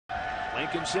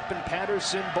Blankenship and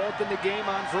Patterson both in the game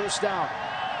on first down.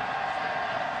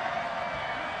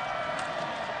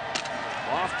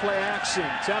 Off play action.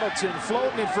 Tettleton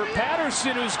floating it for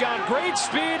Patterson, who's got great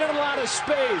speed and a lot of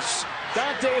space.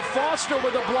 Dante Foster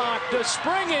with a block to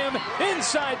spring him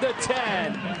inside the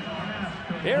 10.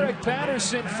 Eric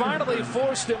Patterson finally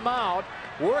forced him out,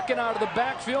 working out of the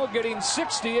backfield, getting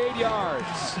 68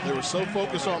 yards. They were so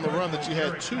focused on the run that you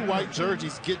had two white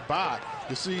jerseys get by.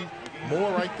 You see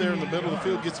Moore right there in the middle of the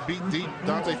field gets beat deep.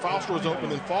 Dante Foster was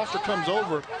open, and Foster comes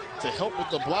over to help with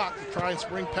the block to try and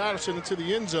spring Patterson into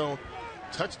the end zone.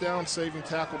 Touchdown saving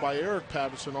tackle by Eric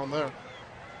Patterson on there.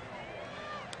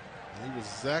 He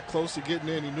was that close to getting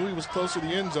in. He knew he was close to the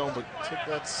end zone, but took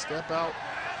that step out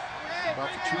about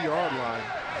the 2-yard line.